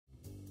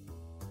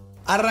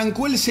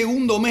Arrancó el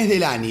segundo mes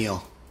del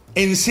año.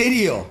 ¿En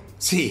serio?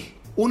 Sí,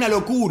 una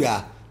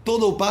locura.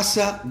 Todo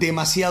pasa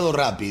demasiado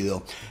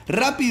rápido.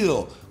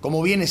 Rápido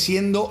como viene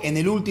siendo en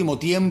el último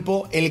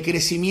tiempo el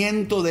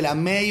crecimiento de la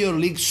Major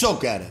League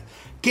Soccer.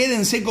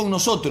 Quédense con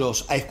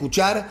nosotros a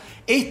escuchar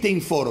este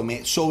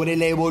informe sobre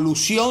la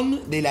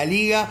evolución de la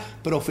Liga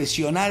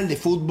Profesional de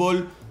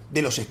Fútbol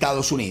de los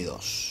Estados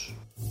Unidos.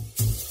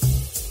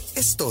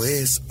 Esto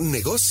es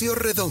Negocio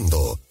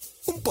Redondo,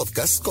 un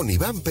podcast con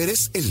Iván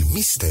Pérez, el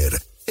Mister,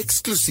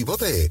 exclusivo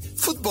de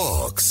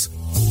Footbox.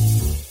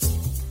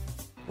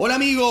 Hola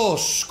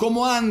amigos,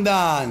 ¿cómo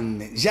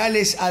andan? Ya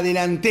les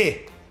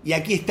adelanté y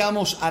aquí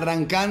estamos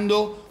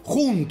arrancando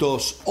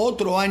juntos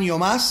otro año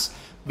más,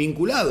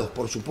 vinculados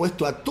por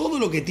supuesto a todo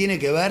lo que tiene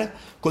que ver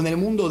con el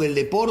mundo del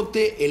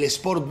deporte, el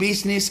sport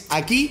business,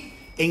 aquí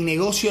en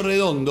Negocio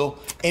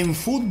Redondo, en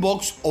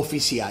Footbox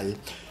Oficial.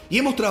 Y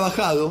hemos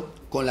trabajado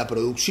con la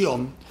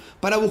producción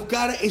para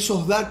buscar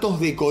esos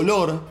datos de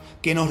color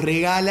que nos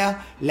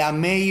regala la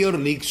Major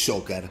League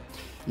Soccer.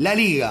 La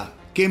liga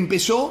que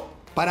empezó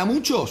para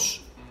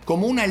muchos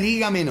como una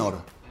liga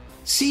menor,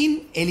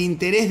 sin el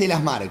interés de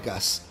las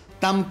marcas,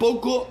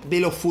 tampoco de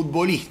los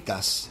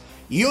futbolistas.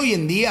 Y hoy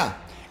en día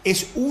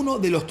es uno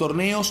de los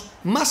torneos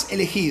más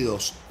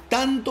elegidos,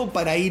 tanto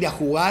para ir a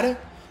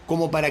jugar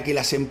como para que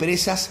las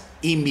empresas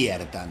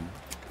inviertan.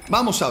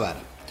 Vamos a ver.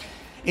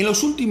 En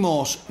los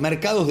últimos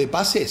mercados de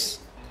pases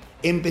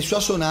empezó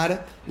a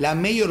sonar la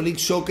Major League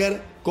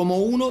Soccer como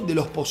uno de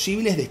los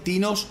posibles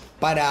destinos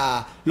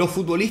para los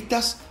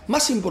futbolistas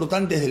más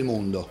importantes del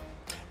mundo.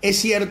 Es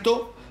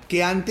cierto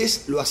que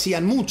antes lo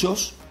hacían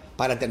muchos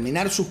para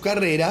terminar sus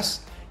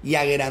carreras y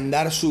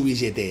agrandar su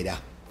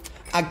billetera.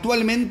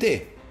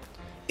 Actualmente,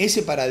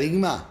 ese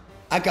paradigma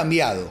ha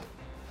cambiado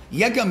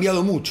y ha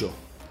cambiado mucho.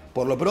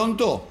 Por lo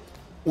pronto,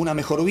 una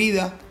mejor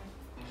vida,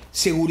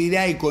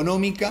 seguridad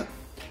económica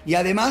y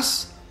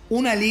además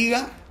una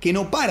liga que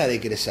no para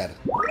de crecer.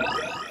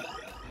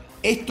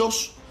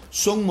 Estos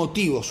son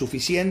motivos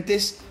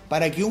suficientes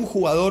para que un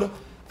jugador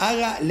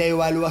haga la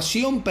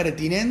evaluación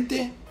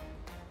pertinente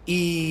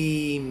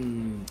y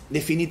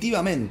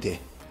definitivamente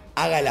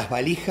haga las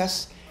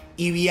valijas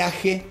y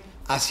viaje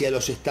hacia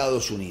los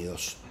Estados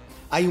Unidos.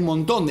 Hay un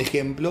montón de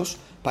ejemplos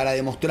para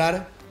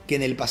demostrar que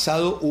en el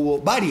pasado hubo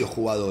varios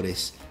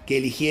jugadores que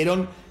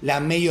eligieron la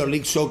Major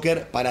League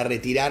Soccer para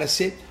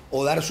retirarse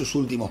o dar sus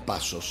últimos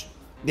pasos.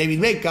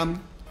 David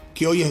Beckham,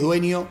 que hoy es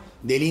dueño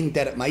del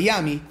Inter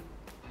Miami,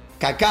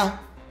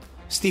 Kaká,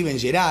 Steven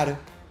Gerrard,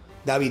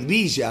 David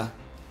Villa,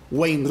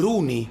 Wayne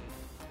Rooney,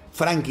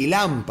 Frankie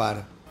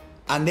Lampard,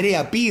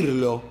 Andrea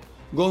Pirlo,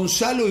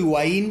 Gonzalo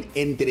Higuaín,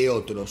 entre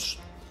otros.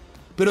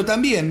 Pero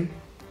también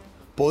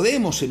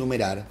podemos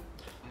enumerar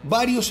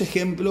varios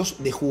ejemplos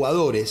de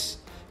jugadores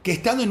que,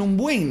 estando en un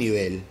buen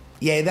nivel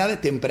y a edad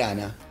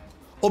temprana,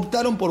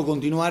 optaron por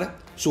continuar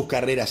sus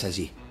carreras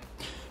allí.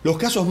 Los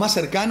casos más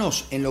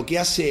cercanos en lo que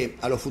hace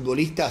a los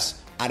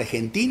futbolistas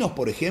argentinos,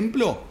 por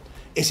ejemplo,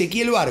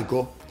 Ezequiel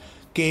Barco,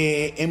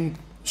 que en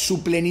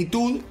su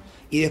plenitud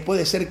y después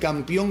de ser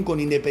campeón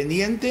con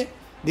Independiente,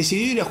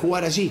 decidió ir a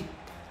jugar allí,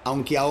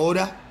 aunque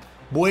ahora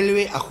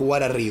vuelve a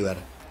jugar a River.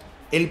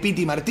 El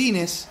Piti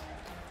Martínez,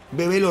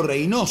 Bebelo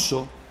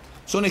Reynoso,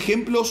 son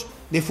ejemplos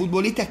de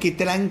futbolistas que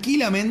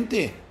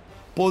tranquilamente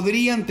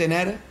podrían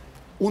tener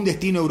un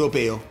destino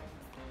europeo,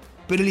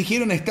 pero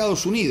eligieron a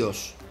Estados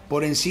Unidos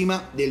por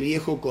encima del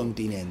viejo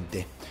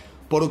continente.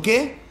 ¿Por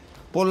qué?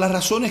 Por las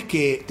razones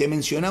que te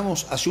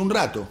mencionamos hace un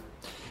rato.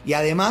 Y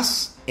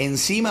además,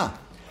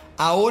 encima,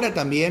 ahora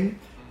también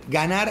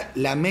ganar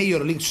la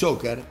Major League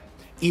Soccer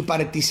y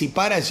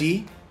participar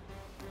allí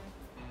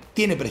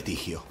tiene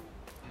prestigio.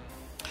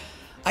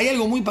 Hay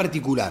algo muy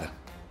particular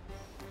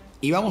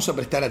y vamos a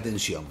prestar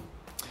atención.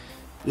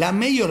 La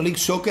Major League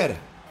Soccer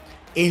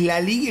es la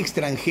liga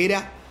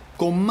extranjera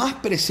con más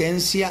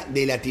presencia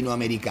de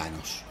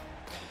latinoamericanos.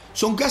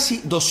 Son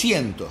casi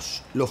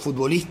 200 los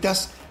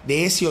futbolistas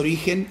de ese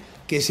origen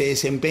que se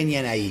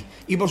desempeñan ahí.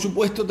 Y por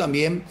supuesto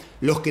también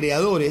los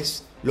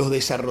creadores, los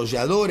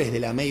desarrolladores de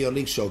la Major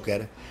League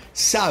Soccer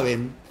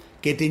saben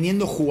que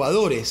teniendo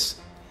jugadores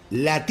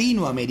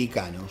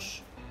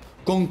latinoamericanos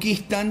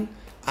conquistan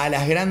a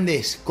las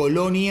grandes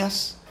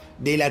colonias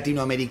de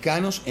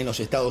latinoamericanos en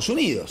los Estados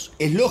Unidos.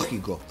 Es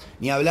lógico,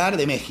 ni hablar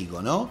de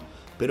México, ¿no?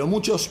 Pero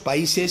muchos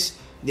países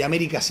de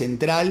América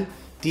Central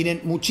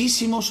tienen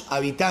muchísimos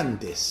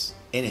habitantes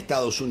en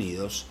Estados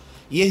Unidos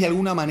y es de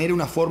alguna manera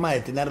una forma de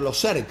tenerlos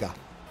cerca.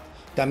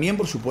 También,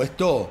 por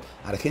supuesto,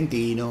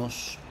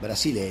 argentinos,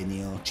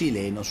 brasileños,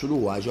 chilenos,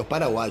 uruguayos,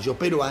 paraguayos,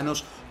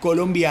 peruanos,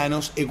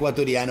 colombianos,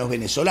 ecuatorianos,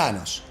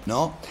 venezolanos,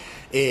 ¿no?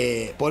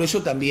 Por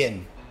eso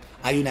también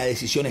hay una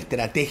decisión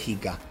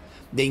estratégica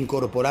de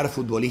incorporar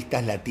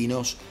futbolistas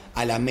latinos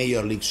a la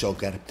Major League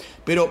Soccer.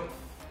 Pero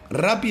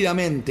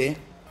rápidamente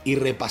y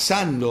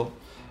repasando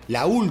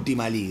la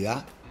última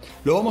liga,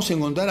 lo vamos a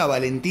encontrar a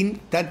Valentín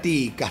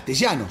Tati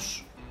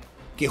Castellanos,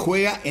 que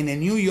juega en el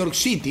New York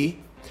City,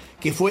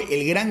 que fue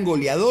el gran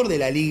goleador de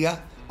la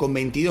liga con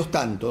 22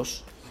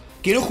 tantos,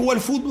 que no jugó al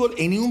fútbol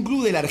en ningún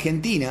club de la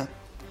Argentina,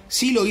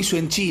 sí lo hizo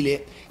en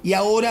Chile y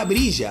ahora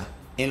brilla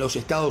en los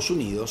Estados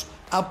Unidos,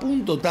 a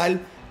punto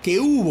tal que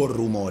hubo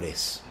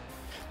rumores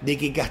de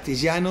que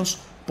Castellanos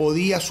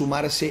podía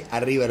sumarse a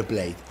River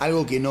Plate,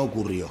 algo que no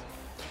ocurrió.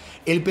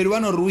 El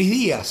peruano Ruiz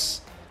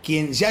Díaz,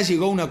 quien ya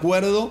llegó a un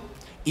acuerdo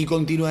y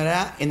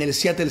continuará en el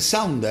Seattle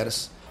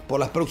Sounders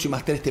por las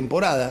próximas 3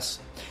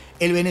 temporadas.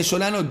 El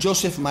venezolano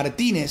Joseph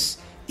Martínez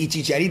y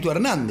Chicharito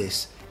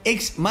Hernández,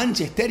 ex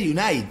Manchester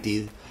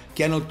United,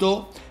 que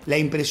anotó la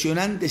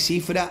impresionante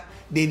cifra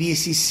de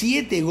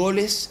 17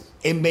 goles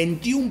en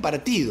 21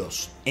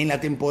 partidos en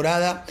la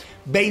temporada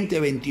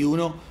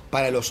 2021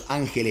 para Los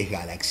Ángeles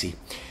Galaxy.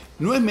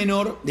 No es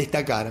menor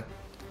destacar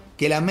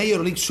que la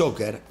Major League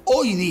Soccer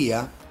hoy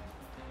día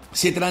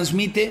se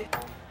transmite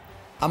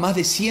a más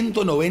de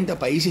 190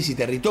 países y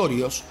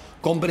territorios,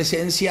 con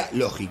presencia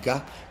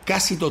lógica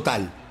casi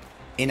total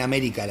en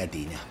América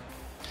Latina.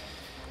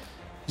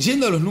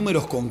 Yendo a los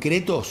números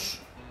concretos,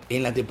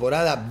 en la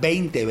temporada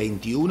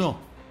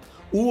 2021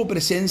 hubo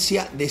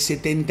presencia de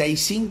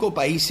 75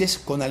 países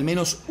con al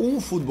menos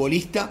un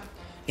futbolista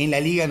en la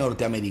Liga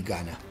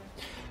Norteamericana.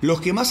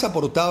 Los que más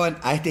aportaban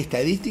a esta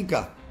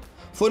estadística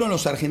fueron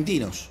los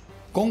argentinos,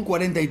 con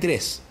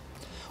 43.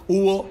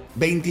 Hubo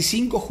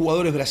 25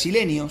 jugadores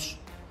brasileños,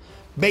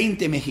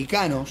 20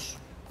 mexicanos,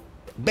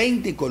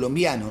 20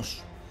 colombianos,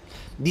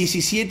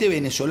 17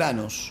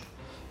 venezolanos,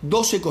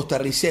 12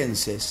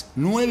 costarricenses,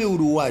 9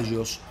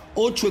 uruguayos,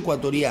 8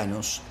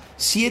 ecuatorianos,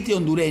 7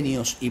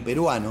 hondureños y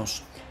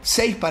peruanos,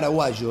 6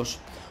 paraguayos,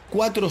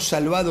 4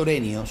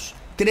 salvadoreños,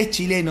 3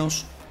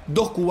 chilenos,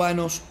 2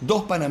 cubanos,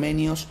 2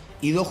 panameños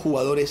y 2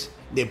 jugadores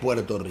de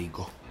Puerto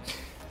Rico.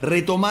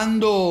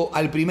 Retomando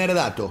al primer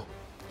dato,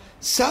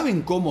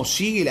 ¿saben cómo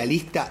sigue la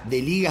lista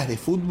de ligas de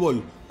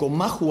fútbol con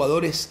más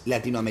jugadores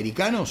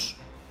latinoamericanos?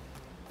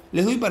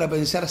 Les doy para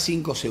pensar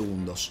 5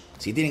 segundos,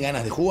 si tienen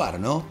ganas de jugar,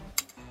 ¿no?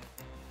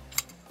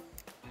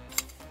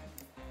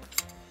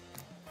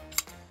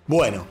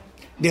 Bueno,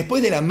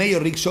 después de la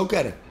Major League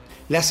Soccer,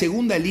 la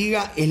segunda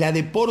liga es la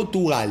de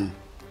Portugal,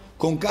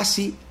 con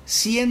casi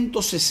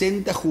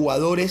 160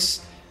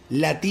 jugadores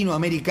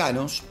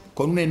latinoamericanos,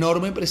 con una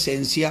enorme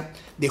presencia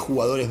de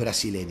jugadores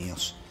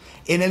brasileños.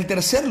 En el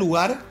tercer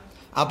lugar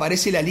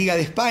aparece la Liga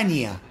de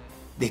España,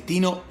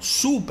 destino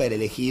súper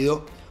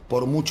elegido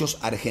por muchos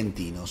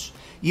argentinos.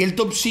 Y el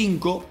top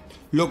 5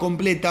 lo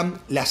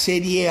completan la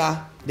Serie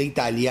A de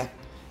Italia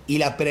y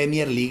la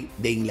Premier League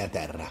de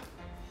Inglaterra.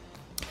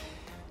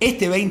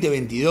 Este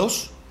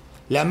 2022,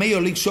 la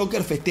Major League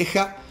Soccer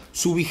festeja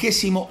su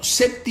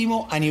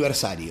 27º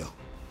aniversario.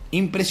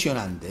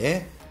 Impresionante,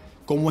 ¿eh?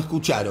 Como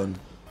escucharon,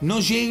 no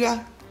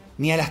llega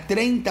ni a las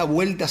 30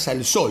 vueltas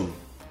al sol.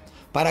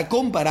 Para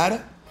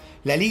comparar,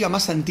 la liga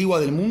más antigua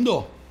del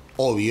mundo,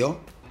 obvio,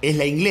 es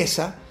la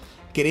inglesa,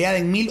 creada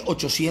en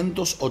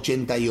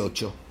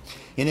 1888.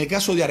 En el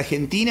caso de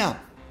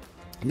Argentina,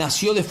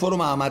 nació de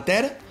forma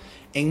amateur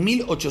en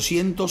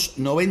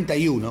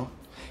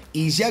 1891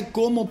 y ya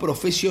como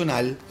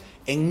profesional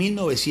en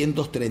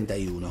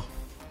 1931.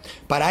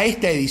 Para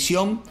esta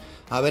edición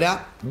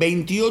habrá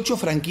 28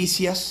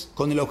 franquicias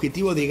con el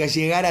objetivo de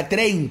llegar a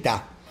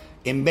 30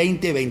 en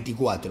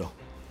 2024.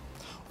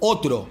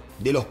 Otro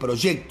de los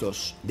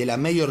proyectos de la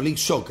Major League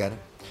Soccer,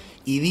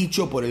 y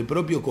dicho por el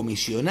propio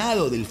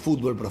comisionado del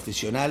fútbol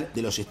profesional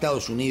de los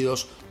Estados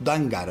Unidos,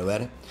 Dan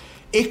Garber,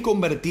 es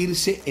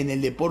convertirse en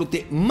el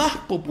deporte más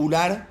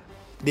popular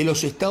de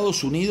los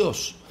Estados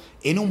Unidos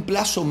en un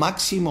plazo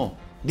máximo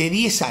de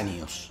 10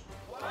 años.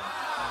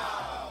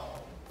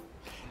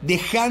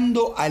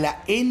 Dejando a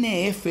la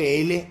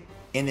NFL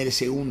en el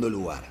segundo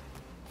lugar.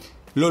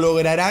 ¿Lo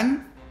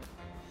lograrán?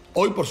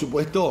 Hoy, por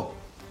supuesto,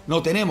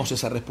 no tenemos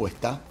esa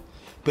respuesta,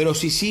 pero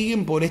si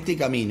siguen por este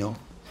camino,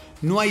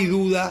 no hay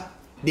duda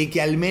de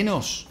que al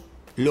menos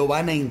lo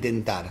van a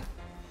intentar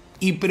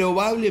y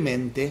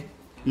probablemente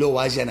lo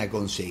vayan a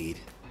conseguir.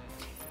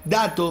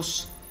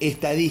 Datos,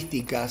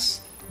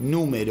 estadísticas,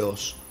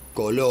 números,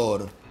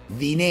 color,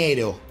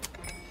 dinero.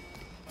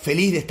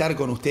 Feliz de estar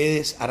con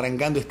ustedes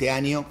arrancando este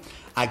año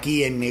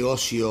aquí en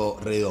Negocio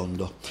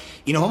Redondo.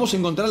 Y nos vamos a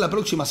encontrar la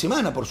próxima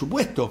semana, por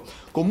supuesto,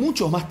 con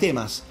muchos más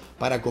temas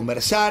para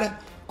conversar,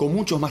 con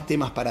muchos más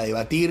temas para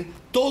debatir,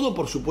 todo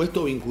por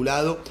supuesto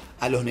vinculado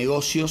a los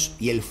negocios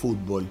y el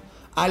fútbol,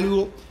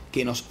 algo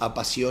que nos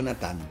apasiona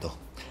tanto.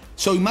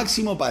 Soy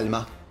Máximo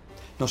Palma,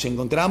 nos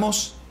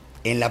encontramos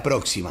en la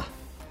próxima.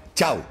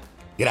 Chao,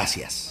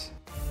 gracias.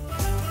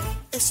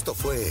 Esto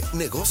fue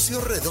Negocio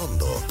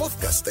Redondo,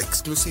 podcast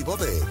exclusivo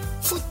de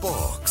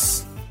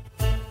Footbox.